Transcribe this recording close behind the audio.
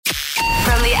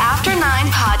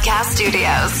Podcast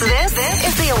Studios. This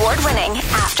is the award-winning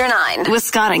After 9 with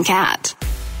Scott and Kat.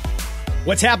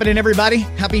 What's happening, everybody?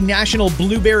 Happy National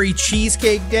Blueberry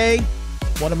Cheesecake Day.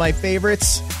 One of my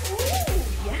favorites.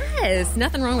 Yes,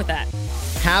 nothing wrong with that.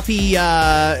 Happy,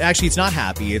 actually, it's not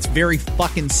happy. It's very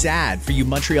fucking sad for you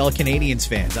Montreal Canadiens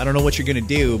fans. I don't know what you're going to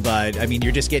do, but, I mean,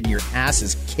 you're just getting your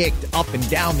asses kicked up and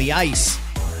down the ice.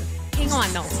 Hang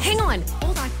on, though. Hang on.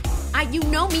 Hold on. You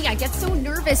know me. I get so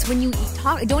nervous when you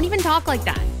talk. Don't even talk like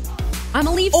that. I'm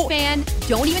a Leafs fan.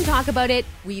 Don't even talk about it.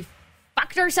 We've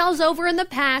fucked ourselves over in the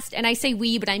past, and I say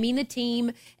we, but I mean the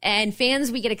team. And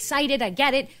fans, we get excited. I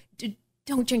get it.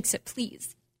 Don't jinx it,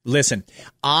 please. Listen,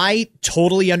 I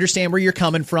totally understand where you're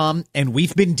coming from, and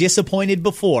we've been disappointed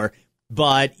before,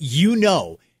 but you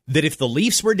know that if the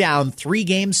Leafs were down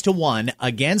 3-1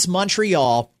 against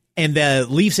Montreal, and the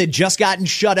Leafs had just gotten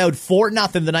shut out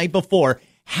 4-0 the night before,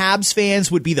 Habs fans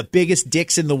would be the biggest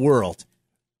dicks in the world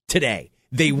today.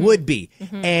 They would be.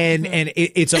 And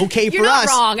it's okay for us. You're not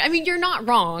wrong. I mean, you're not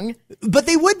wrong. But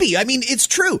they would be. I mean, it's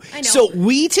true. I know. So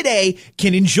we today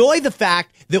can enjoy the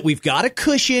fact that we've got a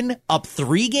cushion up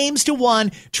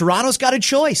 3-1. Toronto's got a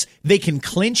choice. They can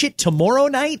clinch it tomorrow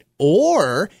night,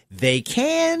 or they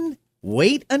can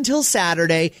wait until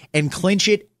Saturday and clinch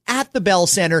it at the Bell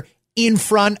Center in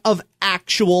front of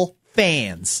actual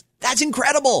fans. That's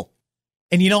incredible.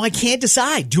 And, you know, I can't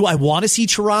decide. Do I want to see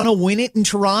Toronto win it in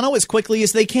Toronto as quickly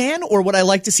as they can? Or would I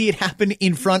like to see it happen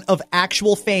in front of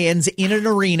actual fans in an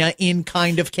arena in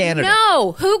kind of Canada?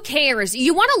 No, who cares?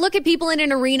 You want to look at people in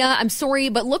an arena, I'm sorry,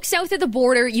 but look south of the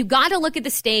border. You got to look at the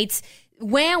States.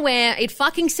 Wah, it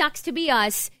fucking sucks to be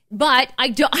us. But I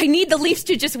need the Leafs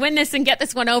to just win this and get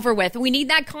this one over with. We need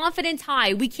that confidence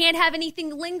high. We can't have anything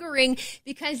lingering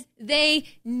because they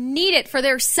need it for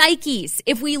their psyches.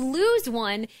 If we lose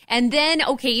one and then,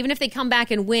 okay, even if they come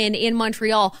back and win in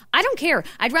Montreal, I don't care.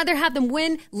 I'd rather have them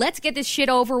win. Let's get this shit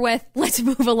over with. Let's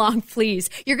move along, please.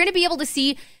 You're going to be able to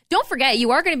see, don't forget,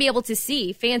 you are going to be able to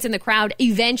see fans in the crowd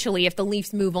eventually if the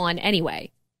Leafs move on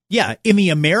anyway. Yeah, in the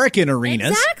American arenas.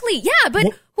 Exactly. Yeah, but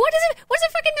what does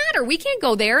it fucking matter? We can't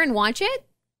go there and watch it.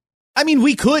 I mean,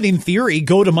 we could, in theory,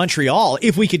 go to Montreal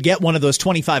if we could get one of those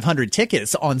 2,500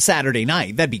 tickets on Saturday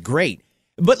night. That'd be great.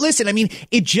 But listen, I mean,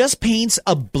 it just paints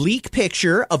a bleak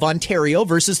picture of Ontario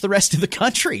versus the rest of the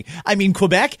country. I mean,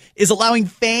 Quebec is allowing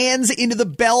fans into the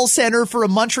Bell Center for a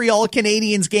Montreal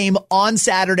Canadiens game on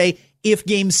Saturday if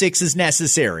Game 6 is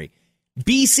necessary.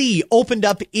 BC opened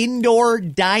up indoor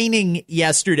dining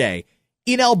yesterday.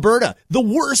 In Alberta, the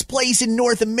worst place in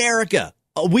North America,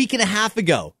 a week and a half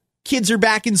ago. Kids are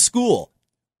back in school.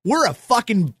 We're a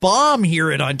fucking bomb here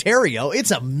in Ontario.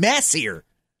 It's a mess here.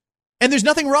 And there's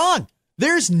nothing wrong.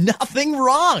 There's nothing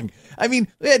wrong. I mean,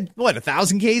 we had,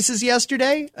 1,000 cases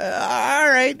yesterday? All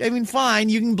right. I mean, fine.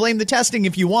 You can blame the testing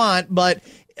if you want, but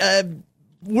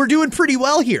we're doing pretty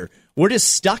well here. We're just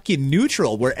stuck in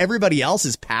neutral where everybody else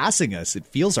is passing us. It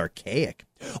feels archaic.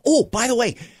 Oh, by the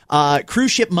way,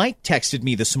 cruise ship Mike texted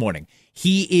me this morning.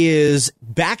 He is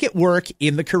back at work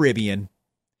in the Caribbean.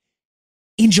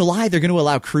 In July, they're going to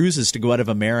allow cruises to go out of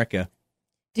America.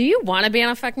 Do you want to be on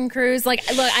a fucking cruise? Like,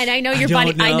 look, I know your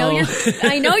buddy. I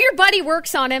know your buddy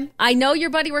works on him. I know your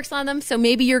buddy works on them. So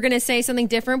maybe you're going to say something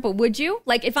different. But would you?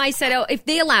 Like, if I said, if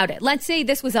they allowed it, let's say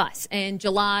this was us, and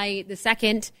July the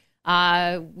 2nd.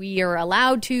 We are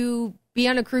allowed to be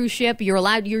on a cruise ship. You're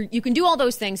allowed. You can do all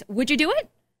those things. Would you do it?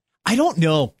 I don't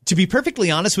know. To be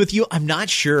perfectly honest with you, I'm not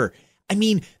sure. I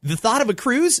mean, the thought of a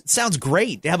cruise sounds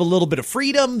great. To have a little bit of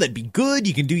freedom, that'd be good.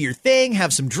 You can do your thing,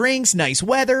 have some drinks, nice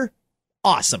weather.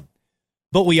 Awesome.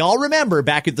 But we all remember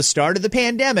back at the start of the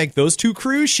pandemic, those 2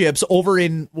 cruise ships over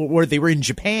where they were in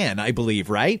Japan, I believe,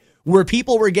 right? Where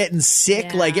people were getting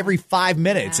sick like every 5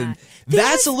 minutes. And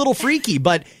that's a little freaky,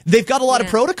 but they've got a lot of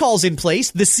protocols in place.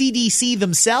 The CDC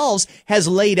themselves has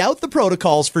laid out the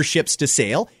protocols for ships to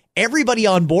sail. Everybody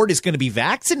on board is going to be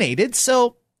vaccinated.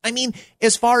 So, I mean,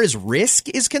 as far as risk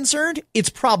is concerned, it's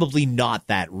probably not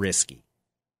that risky.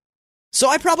 So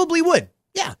I probably would.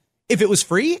 Yeah. If it was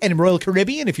free and in Royal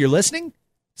Caribbean, if you're listening,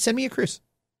 send me a cruise.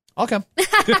 I'll come.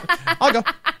 I'll go.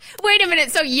 Wait a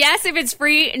minute. So yes, if it's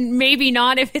free, and maybe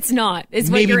not if it's not. Is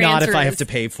what maybe your not answer if I is. have to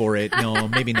pay for it. No,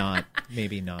 maybe not.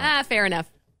 Maybe not. Fair enough.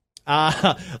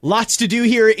 Lots to do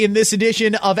here in this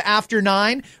edition of After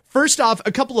 9. First off,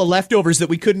 a couple of leftovers that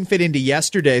we couldn't fit into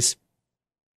yesterday's.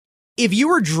 If you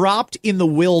were dropped in the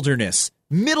wilderness,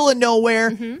 middle of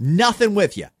nowhere, nothing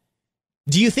with you,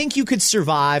 do you think you could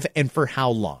survive, and for how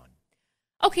long?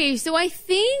 Okay, so I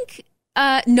think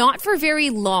not for very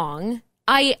long.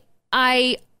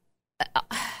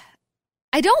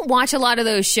 I don't watch a lot of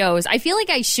those shows. I feel like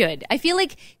I should. I feel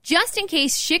like just in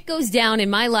case shit goes down in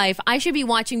my life, I should be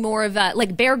watching more of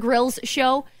like Bear Grylls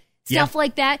show, stuff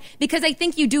like that, because I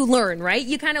think you do learn, right?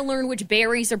 You kind of learn which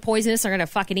berries are poisonous, are going to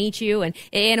fucking eat you, and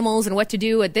animals, and what to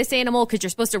do with this animal, because you're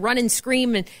supposed to run and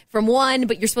scream from one,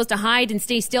 but you're supposed to hide and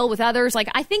stay still with others. Like,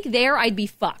 I think there I'd be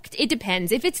fucked. It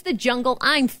depends. If it's the jungle,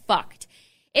 I'm fucked.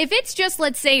 If it's just,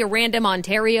 let's say, a random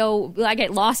Ontario, I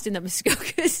get lost in the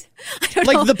Muskokas. I don't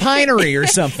know. Like the Pinery or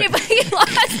something. If I get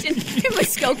lost in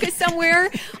Muskoka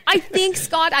somewhere, I think,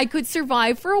 Scott, I could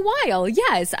survive for a while.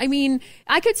 Yes. I mean,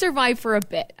 I could survive for a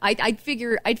bit. I'd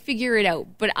figure it out.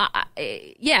 But,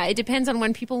 yeah, it depends on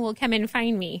when people will come and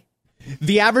find me.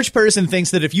 The average person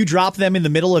thinks that if you drop them in the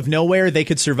middle of nowhere, they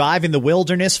could survive in the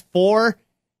wilderness for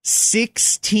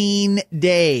 16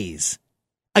 days.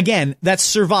 Again, that's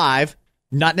survive.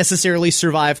 Not necessarily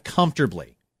survive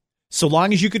comfortably. So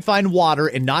long as you could find water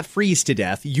and not freeze to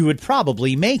death, you would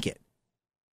probably make it.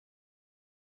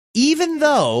 Even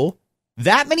though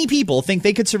that many people think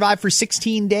they could survive for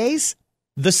 16 days,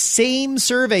 the same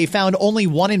survey found only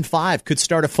 1 in 5 could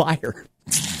start a fire.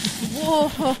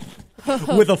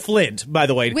 With a flint, by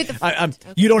the way.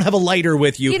 You don't have a lighter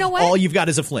with you. You know what? All you've got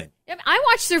is a flint. I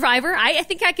watched Survivor. I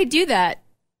think I could do that.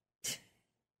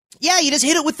 Yeah, you just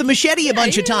hit it with the machete a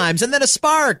bunch of times and then a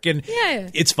spark. And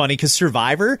it's funny because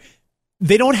Survivor,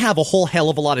 they don't have a whole hell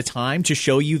of a lot of time to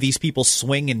show you these people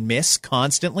swing and miss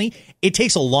constantly. It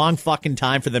takes a long fucking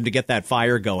time for them to get that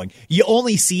fire going. You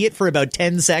only see it for about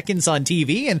 10 seconds on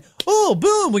TV and, oh,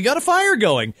 boom, we got a fire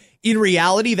going. In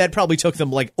reality, that probably took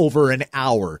them like over an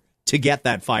hour to get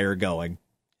that fire going.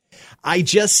 I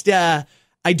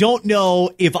don't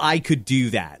know if I could do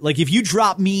that. Like if you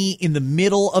drop me in the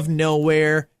middle of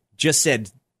nowhere, just said,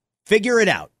 figure it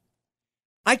out.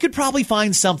 I could probably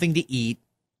find something to eat.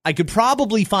 I could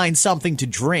probably find something to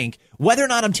drink. Whether or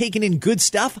not I'm taking in good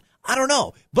stuff, I don't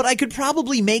know. But I could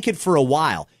probably make it for a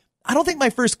while. I don't think my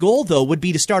first goal, though, would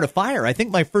be to start a fire. I think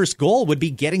my first goal would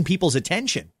be getting people's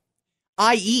attention.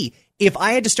 I.e., if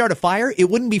I had to start a fire,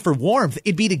 it wouldn't be for warmth.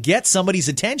 It'd be to get somebody's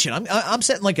attention. I'm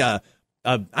setting like a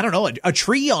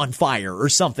tree on fire or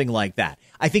something like that.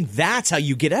 I think that's how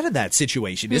you get out of that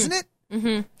situation, isn't it?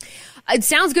 Mm-hmm. It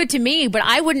sounds good to me, but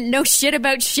I wouldn't know shit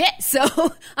about shit, so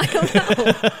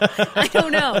I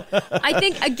don't know. I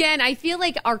think, again, I feel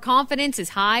like our confidence is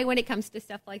high when it comes to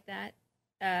stuff like that.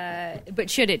 But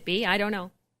should it be? I don't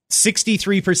know.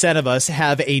 63% of us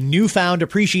have a newfound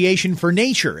appreciation for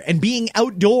nature and being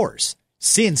outdoors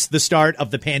since the start of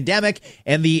the pandemic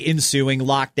and the ensuing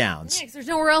lockdowns. Yeah, 'cause there's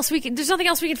nothing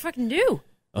else we can fucking do.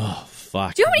 Oh,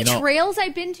 fuck. Do you know how many trails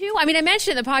I've been to? I mean, I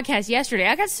mentioned in the podcast yesterday.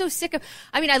 I got so sick of...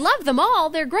 I mean, I love them all.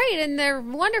 They're great and they're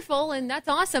wonderful and that's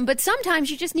awesome. But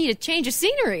sometimes you just need a change of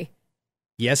scenery.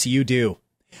 Yes, you do.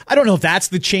 I don't know if that's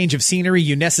the change of scenery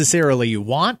you necessarily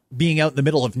want, being out in the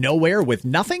middle of nowhere with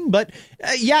nothing. But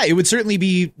yeah, it would certainly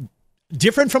be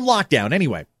different from lockdown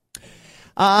anyway.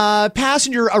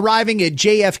 Passenger arriving at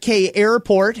JFK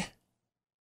Airport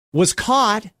was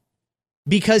caught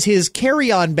because his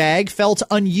carry-on bag felt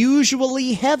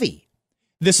unusually heavy.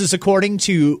 This is according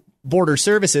to Border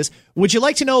Services. Would you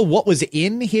like to know what was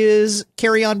in his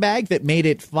carry-on bag that made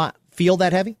it feel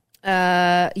that heavy?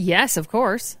 Yes, of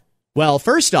course. Well,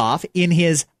 first off, in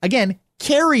his, again,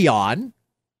 carry-on,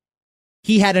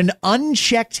 he had an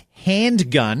unchecked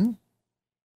handgun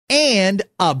and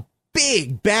a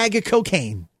big bag of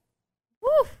cocaine.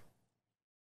 Woo.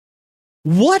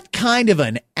 What kind of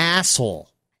an asshole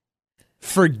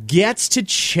forgets to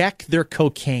check their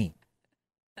cocaine?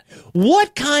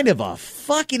 What kind of a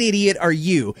fucking idiot are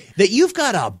you that you've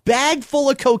got a bag full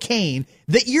of cocaine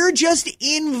that you're just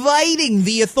inviting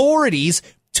the authorities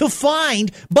to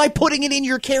find by putting it in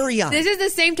your carry-on? This is the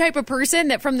same type of person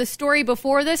that from the story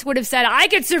before this would have said, I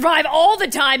could survive all the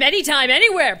time, anytime,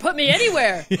 anywhere. Put me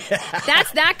anywhere. Yeah.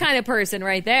 That's that kind of person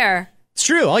right there. It's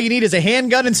true. All you need is a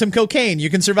handgun and some cocaine. You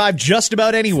can survive just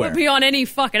about anywhere. Put me on any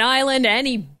fucking island,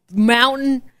 any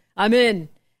mountain. I'm in.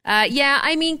 Yeah,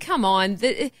 I mean, come on.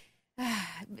 You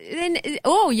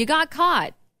got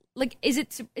caught. Like, is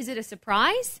it a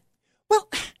surprise? Well,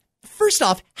 first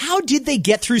off, how did they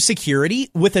get through security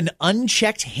with an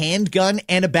unchecked handgun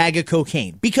and a bag of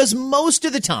cocaine? Because most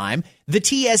of the time, the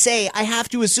TSA, I have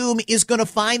to assume, is going to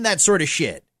find that sort of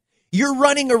shit. You're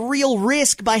running a real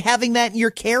risk by having that in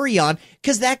your carry-on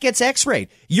because that gets x-rayed.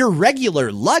 Your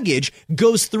regular luggage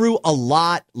goes through a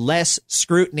lot less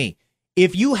scrutiny.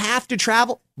 If you have to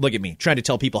travel, look at me trying to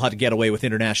tell people how to get away with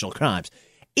international crimes.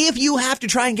 If you have to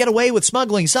try and get away with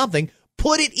smuggling something,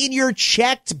 put it in your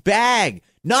checked bag,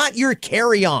 not your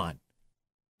carry-on.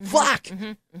 Mm-hmm, fuck.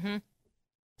 Mm-hmm, mm-hmm.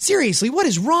 Seriously, what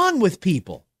is wrong with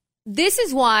people? This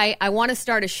is why I want to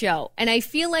start a show. And I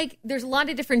feel like there's a lot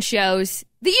of different shows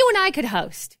that you and I could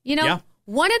host. You know,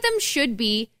 One of them should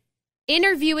be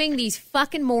interviewing these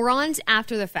fucking morons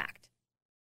after the fact.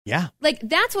 Yeah. Like,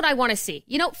 that's what I want to see.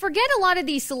 You know, forget a lot of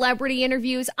these celebrity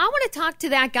interviews. I want to talk to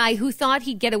that guy who thought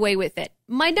he'd get away with it.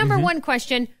 My number one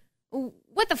question,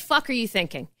 what the fuck are you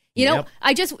thinking? You know,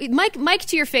 Mike,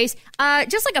 to your face,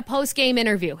 just like a post-game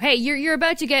interview. Hey, you're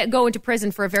about to go into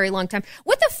prison for a very long time.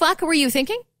 What the fuck were you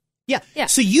thinking? Yeah.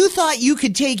 So you thought you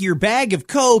could take your bag of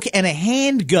coke and a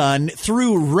handgun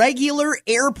through regular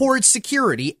airport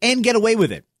security and get away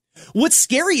with it. What's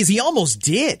scary is he almost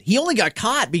did. He only got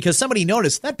caught because somebody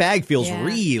noticed that bag feels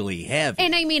really heavy.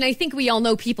 And I mean, I think we all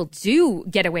know people do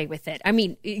get away with it. I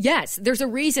mean, yes, there's a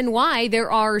reason why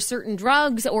there are certain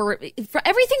drugs or for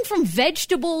everything from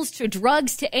vegetables to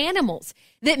drugs to animals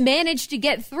that manage to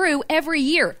get through every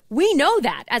year. We know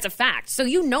that as a fact. So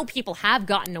you know people have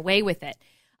gotten away with it.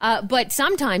 But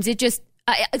sometimes it just,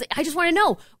 I just want to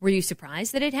know, were you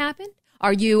surprised that it happened?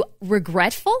 Are you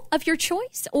regretful of your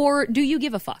choice, or do you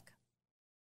give a fuck?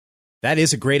 That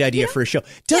is a great idea for a show.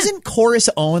 Doesn't Chorus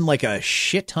own like a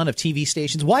shit ton of TV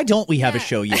stations? Why don't we have a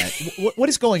show yet? What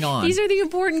is going on? These are the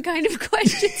important kind of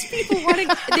questions people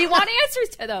they want answers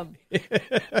to them.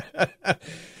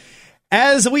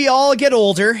 As we all get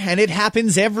older, and it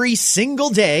happens every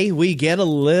single day, we get a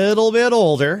little bit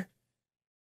older.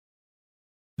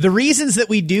 The reasons that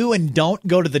we do and don't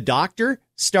go to the doctor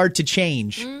start to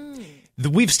change.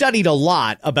 We've studied a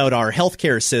lot about our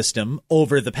healthcare system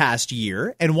over the past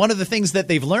year, and one of the things that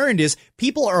they've learned is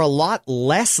people are a lot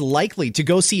less likely to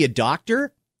go see a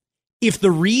doctor if the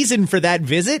reason for that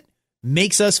visit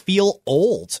makes us feel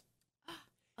old.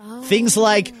 Things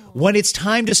like when it's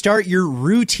time to start your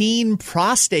routine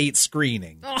prostate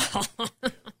screening.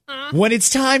 When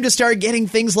it's time to start getting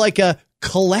things like a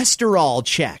cholesterol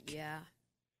check.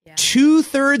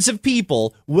 2/3 of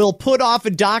people will put off a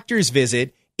doctor's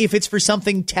visit if it's for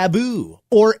something taboo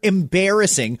or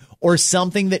embarrassing or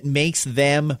something that makes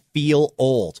them feel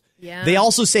old. They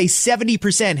also say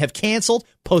 70% have canceled,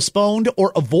 postponed,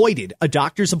 or avoided a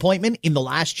doctor's appointment in the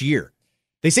last year.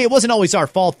 They say it wasn't always our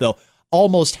fault, though.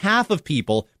 Almost half of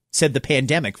people said the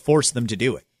pandemic forced them to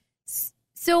do it.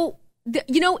 So,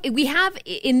 we have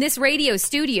in this radio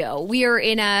studio, we are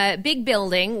in a big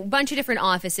building, a bunch of different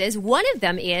offices. One of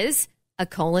them is a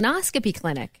colonoscopy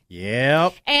clinic.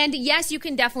 Yep. And yes, you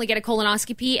can definitely get a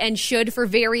colonoscopy and should for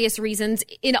various reasons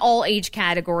in all age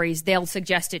categories. They'll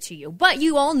suggest it to you. But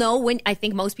you all know I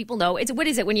think most people know, what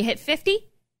is it, when you hit 50?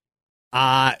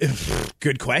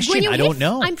 Good question. I don't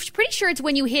know. I'm pretty sure it's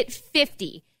when you hit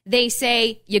 50. They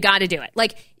say you got to do it.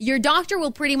 Like, your doctor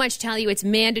will pretty much tell you it's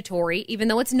mandatory, even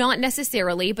though it's not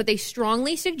necessarily, but they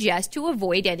strongly suggest to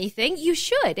avoid anything. You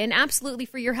should, and absolutely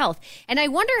for your health. And I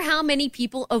wonder how many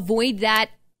people avoid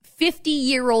that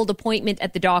 50-year-old appointment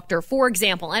at the doctor, for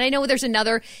example. And I know there's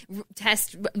another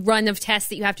run of tests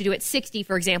that you have to do at 60,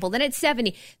 for example, then at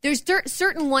 70. There's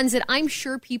certain ones that I'm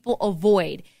sure people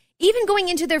avoid. Even going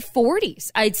into their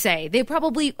 40s, I'd say. They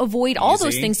probably avoid all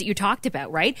those things that you talked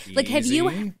about, right? Like, have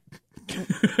you...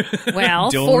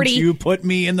 Well, Don't you put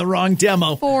me in the wrong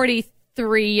demo.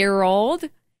 43-year-old.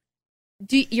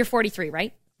 You're 43,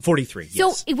 right? 43,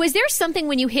 yes. So was there something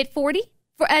when you hit 40,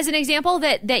 as an example,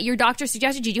 that your doctor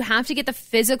suggested? Did you have to get the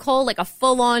physical, like a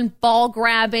full-on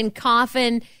ball-grabbing,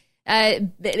 coffin,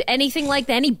 anything like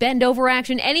that, any bend-over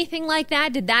action, anything like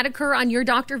that? Did that occur on your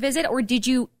doctor visit, or did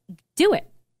you do it?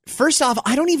 First off,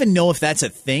 I don't even know if that's a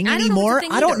thing anymore.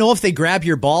 I don't know if they grab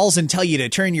your balls and tell you to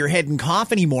turn your head and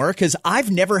cough anymore, because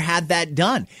I've never had that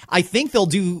done. I think they'll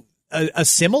do a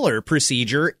similar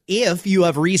procedure if you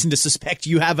have reason to suspect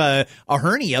you have a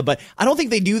hernia, but I don't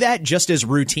think they do that just as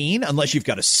routine unless you've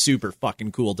got a super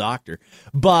fucking cool doctor.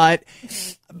 But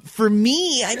for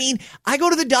me, I mean, I go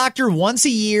to the doctor once a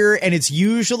year and it's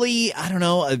usually, I don't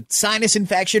know, a sinus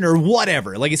infection or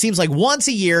whatever. Like, it seems like once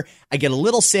a year I get a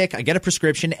little sick, I get a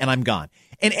prescription, and I'm gone.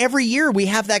 And every year we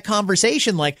have that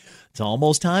conversation like, it's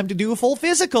almost time to do a full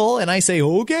physical. And I say,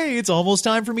 okay, it's almost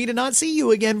time for me to not see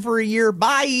you again for a year.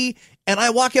 Bye. And I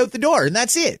walk out the door, and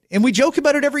that's it. And we joke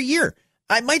about it every year.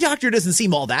 My doctor doesn't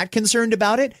seem all that concerned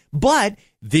about it. But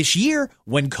this year,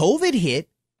 when COVID hit,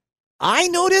 I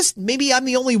noticed, maybe I'm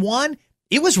the only one,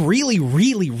 it was really,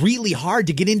 really, really hard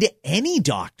to get into any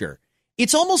doctor.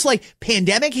 It's almost like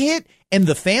pandemic hit and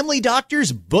the family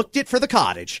doctors booked it for the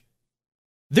cottage.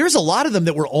 There's a lot of them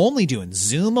that were only doing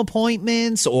Zoom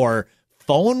appointments or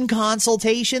phone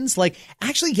consultations. Like,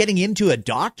 actually getting into a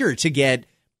doctor to get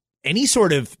any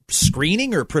sort of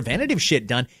screening or preventative shit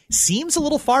done seems a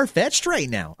little far-fetched right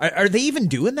now. Are they even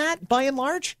doing that by and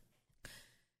large?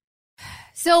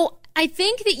 So I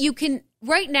think that you can,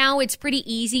 right now it's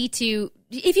pretty easy to,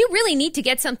 if you really need to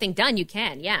get something done, you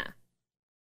can, yeah.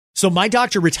 So my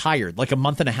doctor retired like a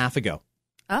month and a half ago.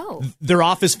 Oh. Their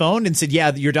office phoned and said,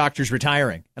 yeah, your doctor's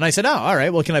retiring. And I said, oh, all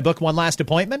right, well, can I book one last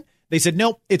appointment? They said,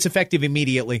 nope, it's effective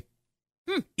immediately.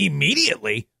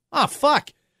 Immediately? Oh,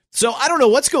 fuck. So I don't know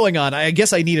what's going on. I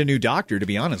guess I need a new doctor, to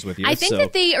be honest with you. I think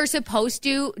that they are supposed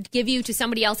to give you to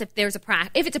somebody else if there's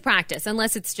if it's a practice,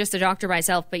 unless it's just a doctor by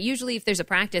itself. But usually if there's a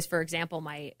practice, for example,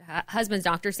 my husband's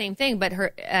doctor, same thing, but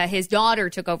his daughter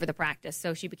took over the practice,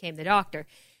 so she became the doctor.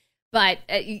 But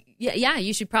yeah,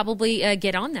 you should probably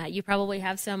get on that. You probably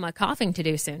have some coughing to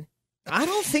do soon. I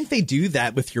don't think they do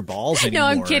that with your balls anymore. No,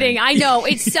 I'm kidding. I know.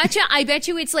 It's such a, I bet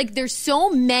you it's like there's so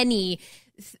many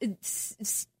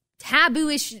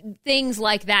taboo-ish things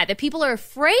like that people are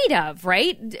afraid of,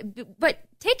 right? But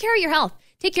take care of your health.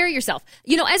 Take care of yourself.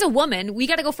 You know, as a woman, we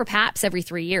got to go for PAPs every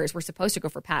 3 years. We're supposed to go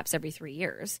for PAPs every 3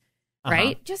 years,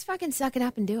 right? Just fucking suck it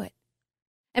up and do it.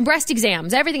 And breast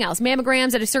exams, everything else,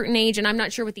 mammograms at a certain age, and I'm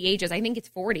not sure what the age is. I think it's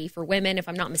 40 for women, if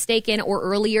I'm not mistaken, or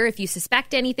earlier if you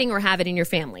suspect anything or have it in your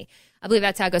family. I believe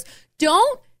that's how it goes.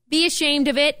 Don't be ashamed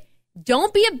of it.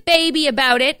 Don't be a baby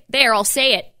about it. There, I'll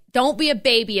say it. Don't be a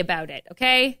baby about it,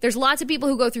 okay? There's lots of people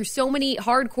who go through so many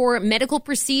hardcore medical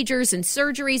procedures and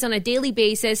surgeries on a daily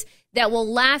basis that will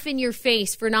laugh in your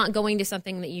face for not going to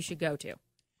something that you should go to.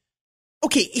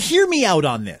 Okay, hear me out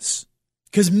on this.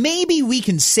 Because maybe we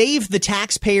can save the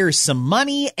taxpayers some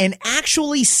money and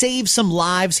actually save some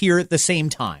lives here at the same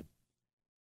time.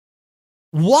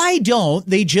 Why don't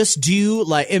they just do,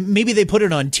 like, maybe they put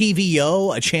it on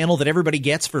TVO, a channel that everybody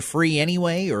gets for free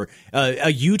anyway, or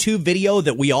a YouTube video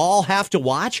that we all have to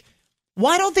watch?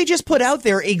 Why don't they just put out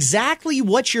there exactly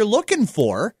what you're looking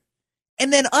for,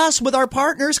 and then us with our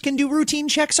partners can do routine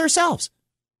checks ourselves?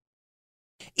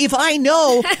 If I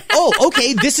know, oh,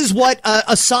 okay, this is what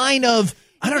a sign of,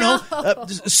 I don't know,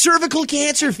 cervical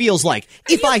cancer feels like.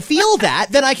 If I feel that,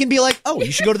 then I can be like, oh,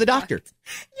 you should go to the doctor.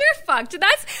 You're fucked.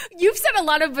 You've said a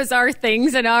lot of bizarre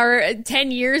things in our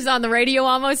 10 years on the radio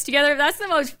almost together. That's the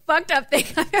most fucked up thing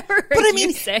I've ever heard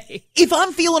you say. If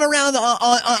I'm feeling around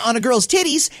on a girl's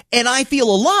titties and I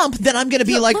feel a lump, then I'm going to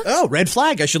be like, oh, red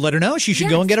flag. I should let her know. She should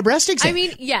go and get a breast exam. I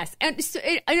mean, yes. And so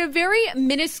in a very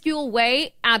minuscule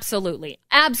way, absolutely.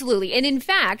 Absolutely. And in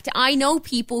fact, I know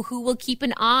people who will keep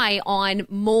an eye on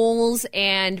moles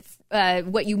and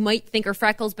what you might think are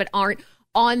freckles but aren't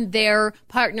on their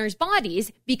partner's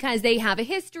bodies because they have a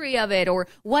history of it or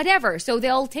whatever. So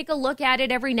they'll take a look at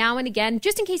it every now and again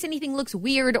just in case anything looks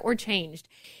weird or changed.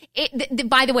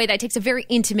 By the way, that takes a very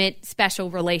intimate,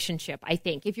 special relationship, I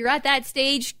think. If you're at that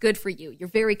stage, good for you. You're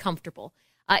very comfortable.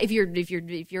 If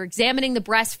you're examining the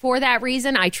breast for that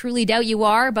reason, I truly doubt you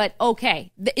are, but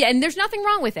okay. And there's nothing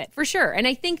wrong with it, for sure. And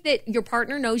I think that your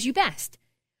partner knows you best.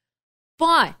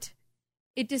 But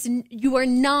you are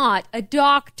not a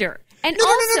doctor. And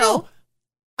No.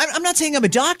 I'm not saying I'm a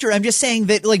doctor. I'm just saying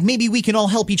that, like, maybe we can all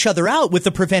help each other out with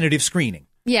the preventative screening.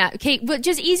 Yeah, okay, but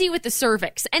just easy with the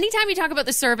cervix. Anytime you talk about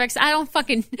the cervix, you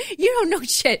don't know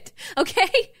shit,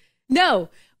 okay? No,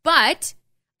 but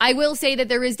I will say that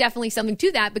there is definitely something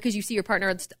to that because you see your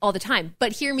partner all the time.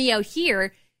 But hear me out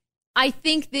here. I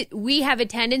think that we have a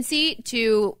tendency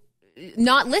to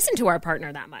not listen to our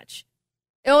partner that much.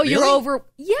 Oh, you're over.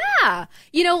 Yeah.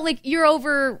 You know, like you're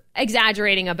over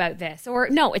exaggerating about this or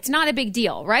no, it's not a big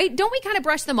deal, right? Don't we kind of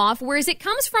brush them off? Whereas it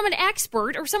comes from an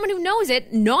expert or someone who knows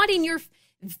it, not in your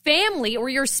family or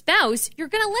your spouse, you're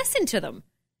going to listen to them.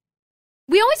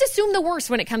 We always assume the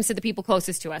worst when it comes to the people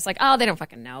closest to us. Like, oh, they don't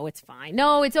fucking know. It's fine.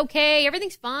 No, it's okay.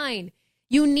 Everything's fine.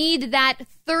 You need that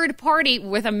third party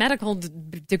with a medical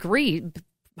degree,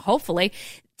 hopefully,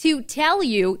 to tell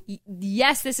you,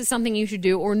 yes, this is something you should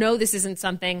do, or no, this isn't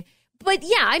something. But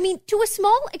yeah, I mean, to a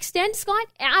small extent, Scott,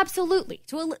 absolutely.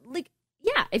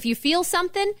 If you feel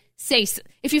something,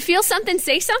 if you feel something,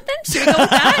 say something. Should we go with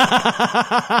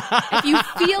that? If you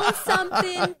feel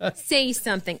something, say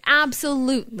something.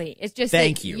 Absolutely. It's just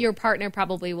Thank you. Your partner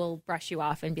probably will brush you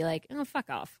off and be like, oh, fuck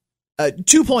off.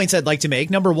 2 points I'd like to make.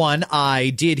 Number one,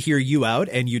 I did hear you out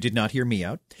and you did not hear me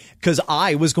out because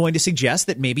I was going to suggest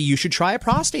that maybe you should try a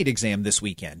prostate exam this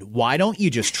weekend. Why don't you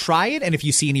just try it? And if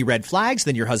you see any red flags,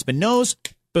 then your husband knows.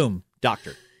 Boom,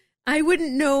 doctor. I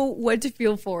wouldn't know what to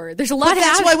feel for. There's a lot of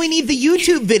that's why we need the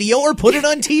YouTube video or put it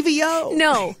on TVO.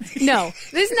 No.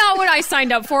 This is not what I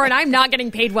signed up for, and I'm not getting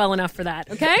paid well enough for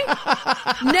that, okay?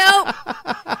 No.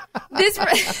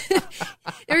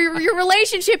 Your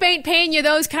relationship ain't paying you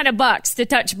those kind of bucks to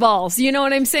touch balls. You know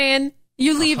what I'm saying?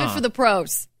 You leave it for the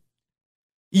pros.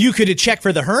 You could check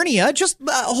for the hernia. Just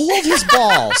hold his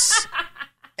balls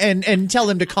and tell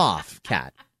him to cough,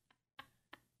 Kat.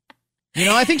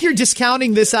 I think you're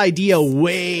discounting this idea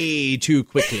way too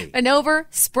quickly. And over,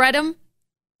 spread them.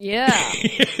 Yeah.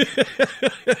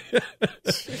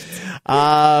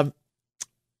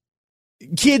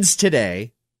 Kids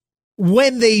today,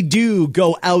 when they do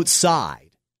go outside,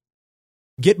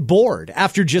 get bored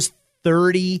after just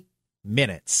 30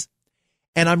 minutes.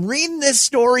 And I'm reading this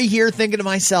story here thinking to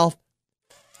myself,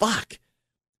 fuck,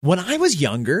 when I was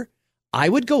younger, I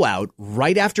would go out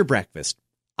right after breakfast.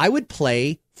 I would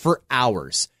play for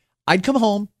hours. I'd come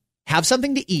home, have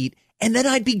something to eat, and then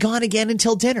I'd be gone again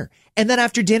until dinner. And then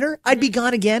after dinner, I'd be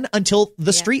gone again until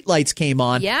the street lights came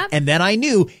on. Yeah. And then I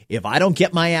knew if I don't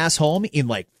get my ass home in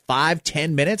like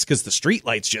 5-10 minutes because the street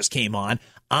lights just came on,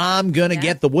 I'm going to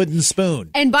get the wooden spoon.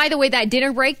 And by the way, that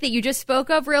dinner break that you just spoke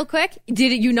of real quick,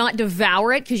 did you not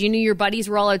devour it because you knew your buddies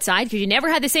were all outside? Because you never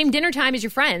had the same dinner time as your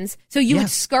friends. So you would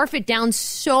scarf it down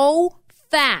so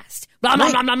fast. Mom,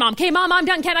 okay, Mom, I'm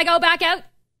done. Can I go back out?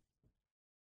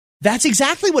 That's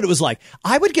exactly what it was like.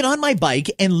 I would get on my bike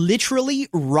and literally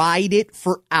ride it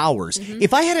for hours.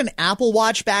 If I had an Apple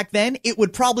Watch back then, it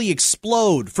would probably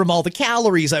explode from all the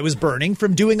calories I was burning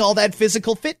from doing all that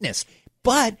physical fitness.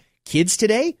 But kids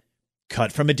today,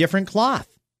 cut from a different cloth.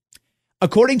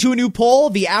 According to a new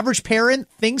poll, the average parent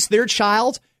thinks their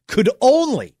child could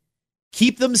only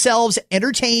keep themselves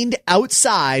entertained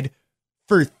outside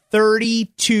for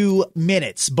 32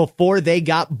 minutes before they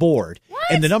got bored. What?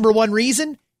 And the number one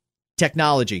reason?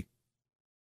 Technology.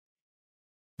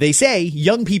 They say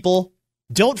young people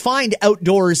don't find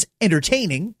outdoors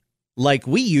entertaining like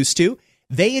we used to.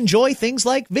 They enjoy things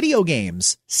like video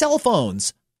games, cell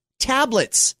phones,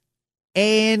 tablets,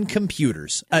 and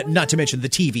computers. Not to mention the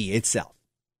TV itself.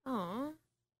 Aww.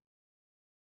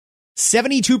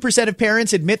 72% of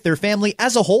parents admit their family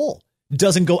as a whole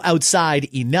doesn't go outside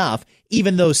enough,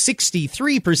 even though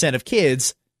 63% of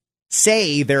kids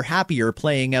say they're happier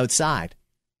playing outside.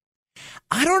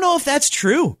 I don't know if that's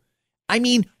true. I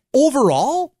mean,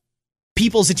 overall,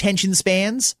 people's attention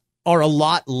spans are a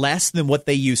lot less than what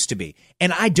they used to be.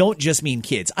 And I don't just mean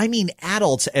kids. I mean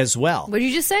adults as well. What did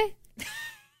you just say?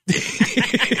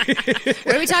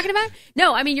 What are we talking about?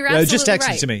 No, I mean, you're absolutely just text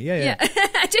right. it to me. Yeah.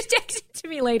 Just text it to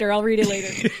me later. I'll read it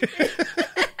later.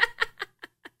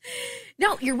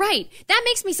 No, you're right. That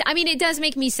makes me sad. I mean, it does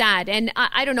make me sad. And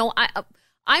I don't know.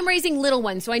 I'm raising little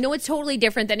ones, so I know it's totally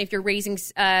different than if you're raising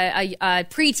a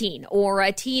preteen or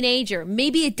a teenager.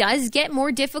 Maybe it does get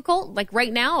more difficult. Like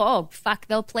right now, oh, fuck,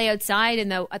 they'll play outside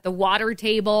at the water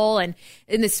table and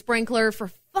in the sprinkler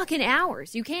for fucking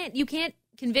hours. You can't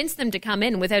convince them to come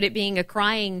in without it being a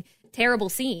crying, terrible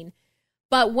scene.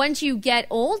 But once you get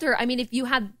older, I mean, if you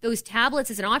have those tablets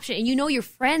as an option and you know your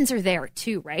friends are there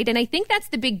too, right? And I think that's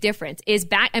the big difference is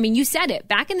you said it,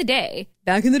 back in the day,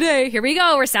 here we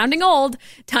go, we're sounding old,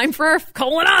 time for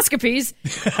colonoscopies.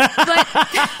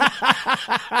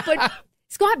 but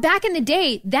Scott, back in the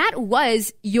day, that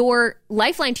was your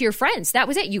lifeline to your friends. That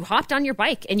was it. You hopped on your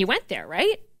bike and you went there,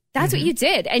 right? That's what you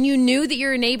did. And you knew that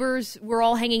your neighbors were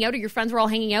all hanging out or your friends were all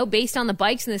hanging out based on the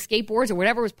bikes and the skateboards or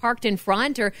whatever was parked in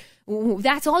front, or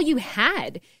that's all you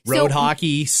had. Road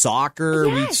hockey, soccer,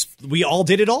 yes. we all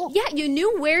did it all. Yeah, you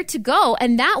knew where to go,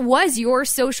 and that was your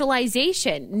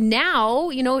socialization. Now,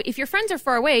 if your friends are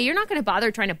far away, you're not going to bother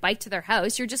trying to bike to their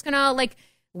house. You're just going to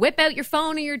whip out your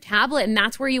phone or your tablet, and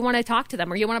that's where you want to talk to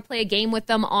them, or you want to play a game with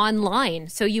them online.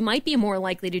 So you might be more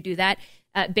likely to do that.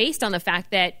 Based on the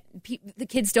fact that the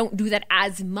kids don't do that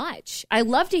as much. I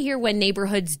love to hear when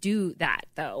neighborhoods do that,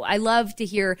 though. I love to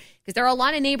hear, because there are a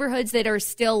lot of neighborhoods that are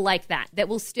still like that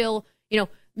will still,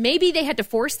 maybe they had to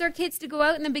force their kids to go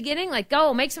out in the beginning, like,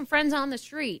 go, make some friends on the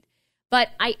street. But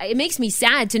it makes me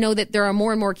sad to know that there are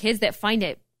more and more kids that find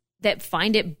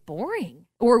it boring,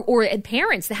 or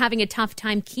parents that having a tough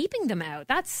time keeping them out.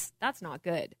 That's not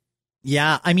good.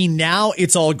 Yeah, I mean, now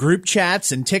it's all group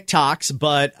chats and TikToks,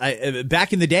 but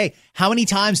back in the day, how many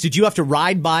times did you have to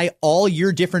ride by all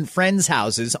your different friends'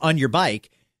 houses on your bike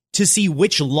to see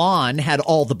which lawn had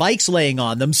all the bikes laying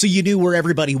on them so you knew where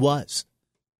everybody was?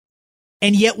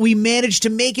 And yet we managed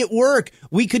to make it work.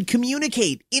 We could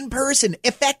communicate in person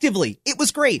effectively. It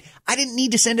was great. I didn't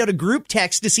need to send out a group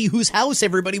text to see whose house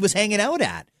everybody was hanging out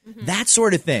at. That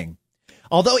sort of thing.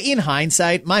 Although in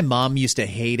hindsight, my mom used to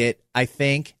hate it, I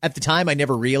think. At the time, I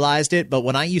never realized it. But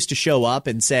when I used to show up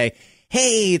and say,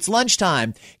 hey, it's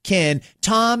lunchtime, can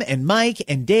Tom and Mike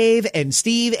and Dave and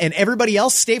Steve and everybody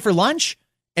else stay for lunch?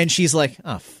 And she's like,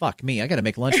 oh, fuck me. I got to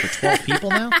make lunch for 12 people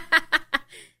now?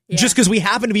 Yeah. Just because we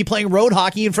happen to be playing road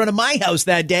hockey in front of my house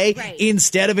that day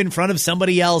instead of in front of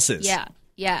somebody else's.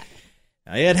 Yeah.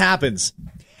 It happens.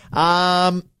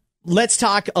 let's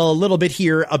talk a little bit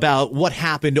here about what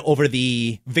happened over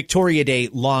the Victoria Day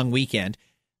long weekend.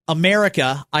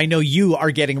 America, I know you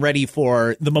are getting ready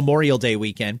for the Memorial Day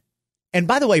weekend. And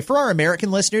by the way, for our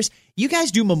American listeners, you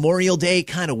guys do Memorial Day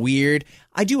kind of weird.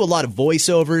 I do a lot of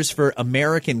voiceovers for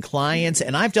American clients,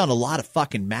 and I've done a lot of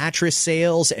fucking mattress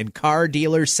sales and car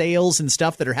dealer sales and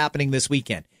stuff that are happening this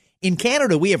weekend. In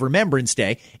Canada, we have Remembrance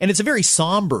Day, and it's a very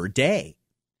somber day.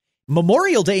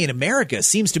 Memorial Day in America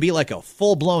seems to be like a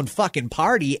full-blown fucking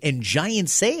party and giant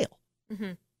sale.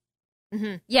 Mm-hmm.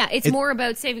 Mm-hmm. Yeah, it's more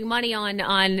about saving money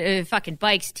on fucking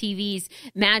bikes, TVs,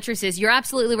 mattresses. You're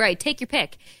absolutely right. Take your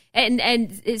pick. And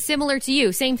it's similar to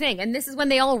you, same thing. And this is when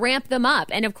they all ramp them up.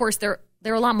 And of course, they're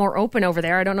a lot more open over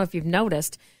there. I don't know if you've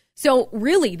noticed. So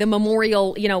really, the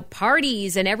memorial,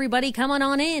 parties and everybody coming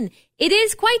on in, it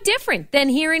is quite different than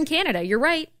here in Canada. You're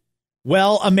right.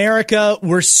 Well, America,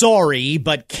 we're sorry,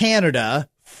 but Canada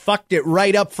fucked it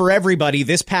right up for everybody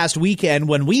this past weekend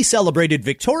when we celebrated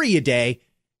Victoria Day,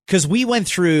 because we went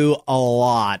through a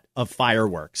lot of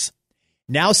fireworks.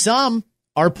 Now some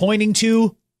are pointing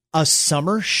to a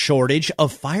summer shortage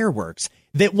of fireworks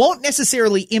that won't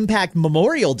necessarily impact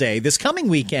Memorial Day this coming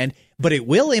weekend, but it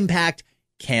will impact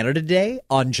Canada Day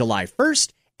on July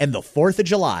 1st and the 4th of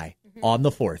July on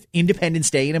the 4th, Independence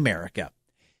Day in America.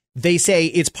 They say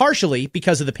it's partially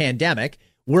because of the pandemic.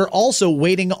 We're also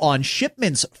waiting on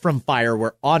shipments from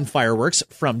fireworks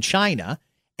from China.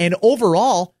 And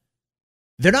overall,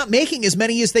 they're not making as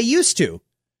many as they used to.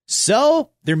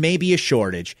 So there may be a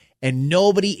shortage. And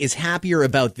nobody is happier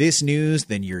about this news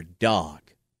than your dog.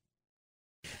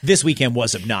 This weekend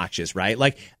was obnoxious, right?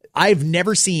 Like, I've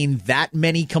never seen that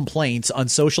many complaints on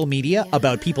social media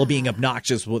about people being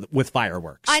obnoxious with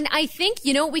fireworks. And I think,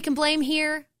 what we can blame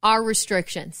here? Our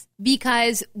restrictions.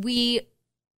 Because we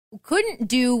couldn't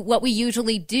do what we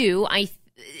usually do.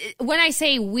 When I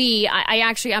say we,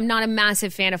 I'm not a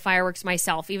massive fan of fireworks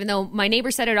myself. Even though my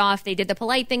neighbor set it off, they did the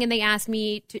polite thing and they asked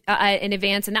me to, in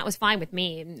advance, and that was fine with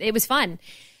me. It was fun.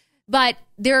 But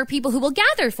there are people who will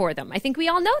gather for them. I think we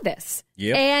all know this.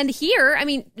 Yep. And here,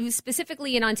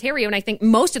 specifically in Ontario, and I think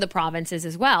most of the provinces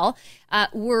as well,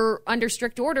 were under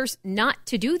strict orders not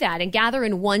to do that and gather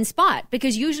in one spot.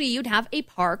 Because usually you'd have a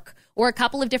park or a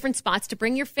couple of different spots to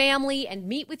bring your family and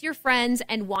meet with your friends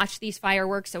and watch these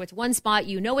fireworks. So it's one spot,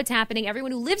 you know what's happening.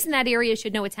 Everyone who lives in that area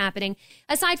should know what's happening.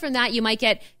 Aside from that, you might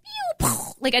get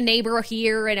like a neighbor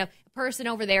here and a person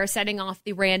over there setting off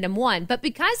the random one. But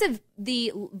because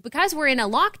we're in a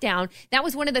lockdown, that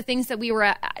was one of the things that we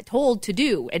were told to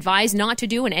do, advised not to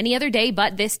do on any other day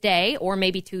but this day, or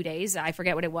maybe 2 days. I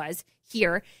forget what it was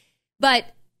here. But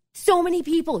so many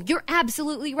people, you're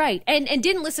absolutely right, and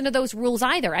didn't listen to those rules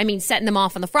either. Setting them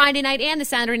off on the Friday night and the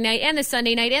Saturday night and the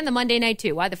Sunday night and the Monday night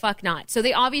too. Why the fuck not? So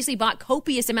they obviously bought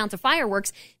copious amounts of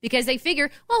fireworks because they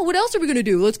figure, what else are we going to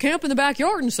do? Let's camp in the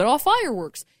backyard and set off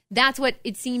fireworks. That's what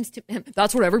it seems to.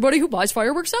 That's what everybody who buys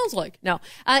fireworks sounds like. No,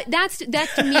 that's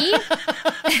to me.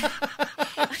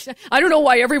 I don't know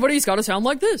why everybody's got to sound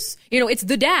like this. It's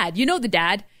the dad. The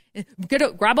dad.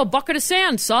 Grab a bucket of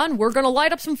sand, son. We're going to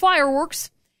light up some fireworks.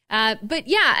 But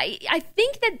yeah, I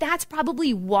think that's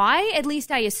probably why, at least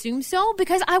I assume so,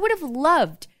 because I would have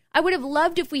loved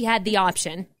if we had the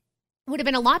option. It would have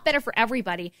been a lot better for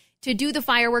everybody to do the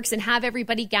fireworks and have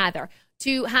everybody gather,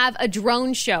 to have a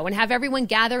drone show and have everyone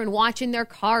gather and watch in their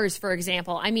cars, for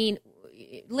example.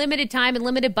 Limited time and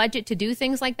limited budget to do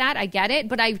things like that. I get it.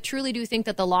 But I truly do think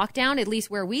that the lockdown, at least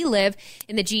where we live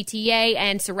in the GTA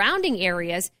and surrounding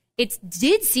areas, it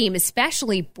did seem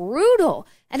especially brutal.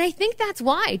 And I think that's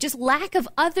why. Just lack of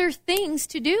other things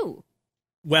to do.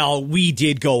 Well, we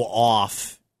did go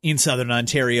off in Southern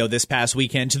Ontario this past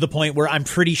weekend to the point where I'm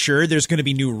pretty sure there's going to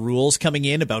be new rules coming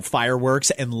in about fireworks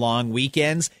and long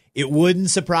weekends. It wouldn't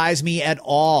surprise me at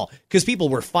all because people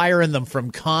were firing them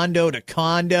from condo to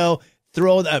condo,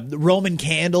 throw the Roman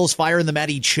candles, firing them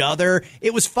at each other.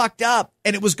 It was fucked up,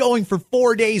 and it was going for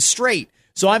 4 days straight.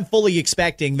 So I'm fully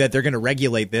expecting that they're going to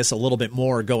regulate this a little bit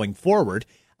more going forward.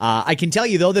 I can tell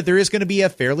you, though, that there is going to be a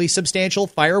fairly substantial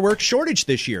fireworks shortage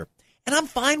this year. And I'm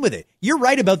fine with it. You're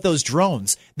right about those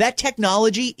drones. That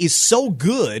technology is so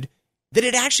good that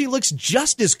it actually looks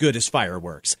just as good as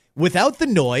fireworks. Without the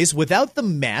noise, without the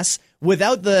mess,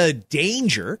 without the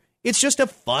danger, it's just a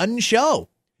fun show.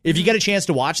 If you get a chance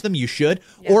to watch them, you should.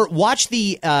 Yeah. Or watch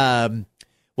the...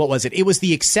 what was it? It was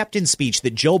the acceptance speech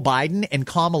that Joe Biden and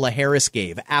Kamala Harris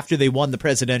gave after they won the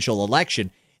presidential election.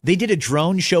 They did a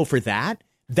drone show for that.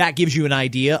 That gives you an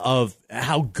idea of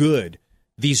how good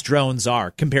these drones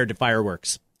are compared to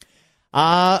fireworks.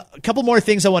 A couple more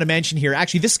things I want to mention here.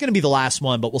 Actually, this is going to be the last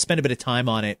one, but we'll spend a bit of time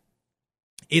on it.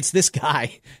 It's this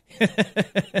guy.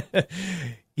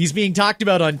 He's being talked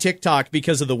about on TikTok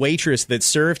because of the waitress that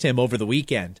served him over the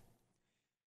weekend.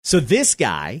 So this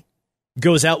guy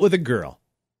goes out with a girl,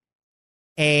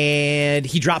 and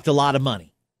he dropped a lot of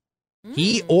money.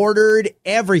 He ordered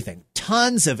everything.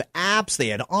 Tons of apps. They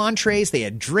had entrees. They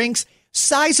had drinks.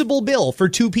 Sizable bill for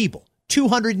two people.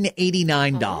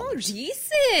 $289. Oh,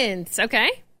 decent.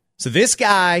 Okay. So this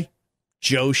guy,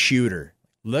 Joe Shooter.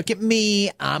 Look at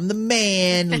me. I'm the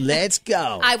man. Let's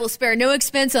go. I will spare no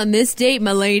expense on this date,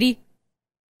 my lady.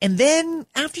 And then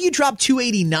after you drop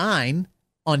 $289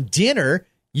 on dinner,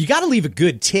 you got to leave a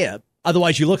good tip.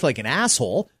 Otherwise, you look like an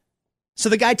asshole. So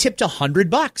the guy tipped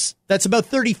 $100. That's about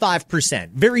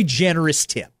 35%. Very generous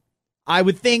tip. I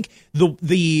would think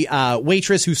the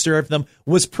waitress who served them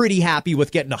was pretty happy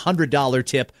with getting a $100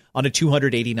 tip on a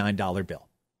 $289 bill.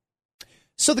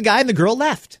 So the guy and the girl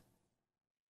left.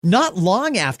 Not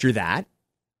long after that,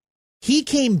 he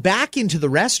came back into the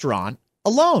restaurant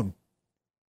alone.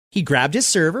 He grabbed his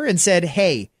server and said,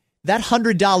 "Hey, that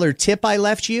 $100 tip I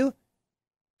left you,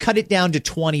 cut it down to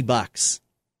 $20.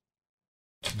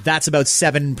 That's about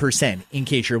 7%, in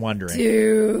case you're wondering."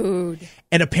 Dude.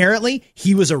 And apparently,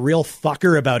 he was a real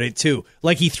fucker about it, too.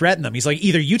 Like, he threatened them. He's like,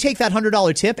 either you take that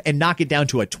 $100 tip and knock it down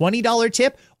to a $20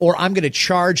 tip, or I'm going to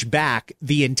charge back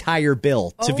the entire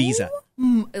bill to Visa.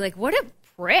 Like, what a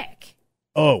prick.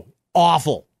 Oh,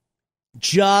 awful.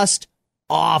 Just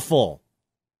awful.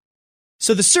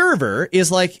 So the server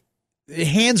is like,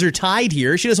 hands are tied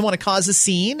here. She doesn't want to cause a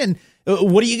scene. And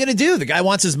what are you going to do? The guy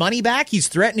wants his money back. He's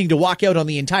threatening to walk out on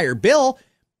the entire bill.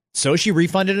 So she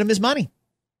refunded him his money.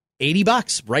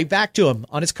 $80 right back to him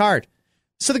on his card.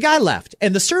 So the guy left.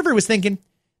 And the server was thinking,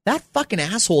 that fucking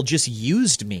asshole just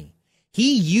used me.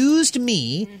 He used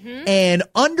me and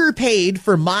underpaid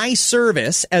for my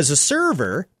service as a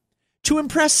server to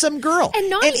impress some girl.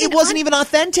 And it wasn't even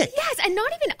authentic. Yes, and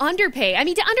not even underpay. I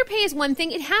mean, to underpay is one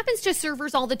thing. It happens to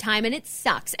servers all the time, and it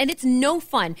sucks, and it's no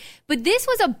fun. But this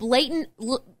was a blatant,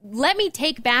 let me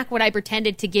take back what I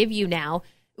pretended to give you now.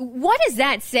 What is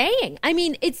that saying? I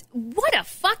mean, what a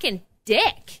fucking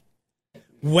dick.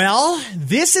 Well,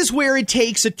 this is where it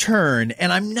takes a turn,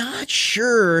 and I'm not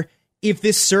sure if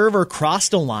this server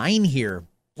crossed a line here.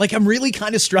 Like, I'm really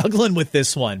kind of struggling with